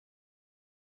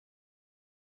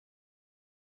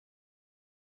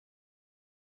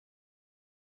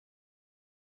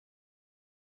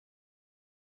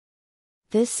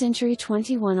This Century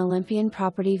 21 Olympian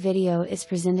property video is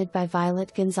presented by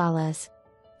Violet Gonzalez.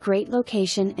 Great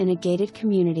location in a gated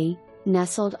community,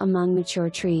 nestled among mature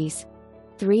trees.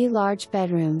 3 large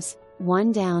bedrooms,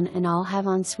 1 down and all have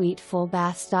ensuite full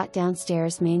baths.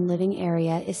 Downstairs main living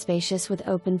area is spacious with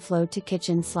open flow to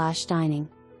kitchen/dining.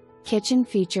 Kitchen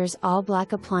features all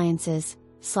black appliances,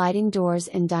 sliding doors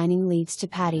and dining leads to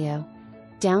patio.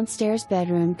 Downstairs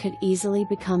bedroom could easily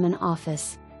become an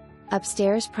office.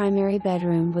 Upstairs primary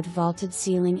bedroom with vaulted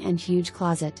ceiling and huge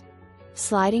closet.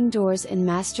 Sliding doors and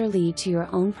master lead to your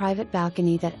own private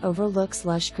balcony that overlooks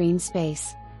lush green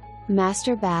space.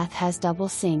 Master bath has double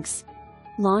sinks.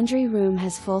 Laundry room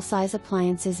has full-size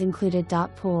appliances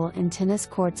included.Pool and tennis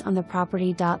courts on the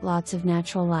property.Lots of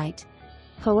natural light.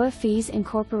 POA fees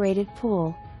incorporated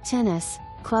pool, tennis,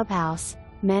 clubhouse,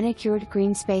 manicured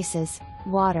green spaces,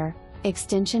 water,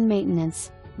 extension maintenance,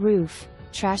 roof,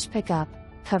 trash pickup,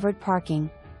 covered parking.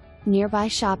 Nearby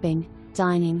shopping,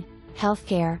 dining,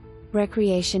 healthcare,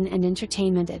 recreation and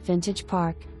entertainment at Vintage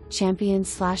Park,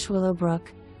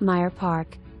 Champion/Willowbrook, Meyer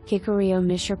Park,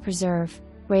 Kickerillo-Mischer Preserve,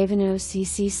 Raveneaux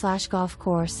CC Golf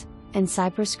Course, and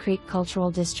Cypress Creek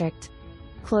Cultural District.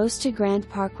 Close to Grand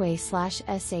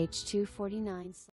Pkwy/SH249.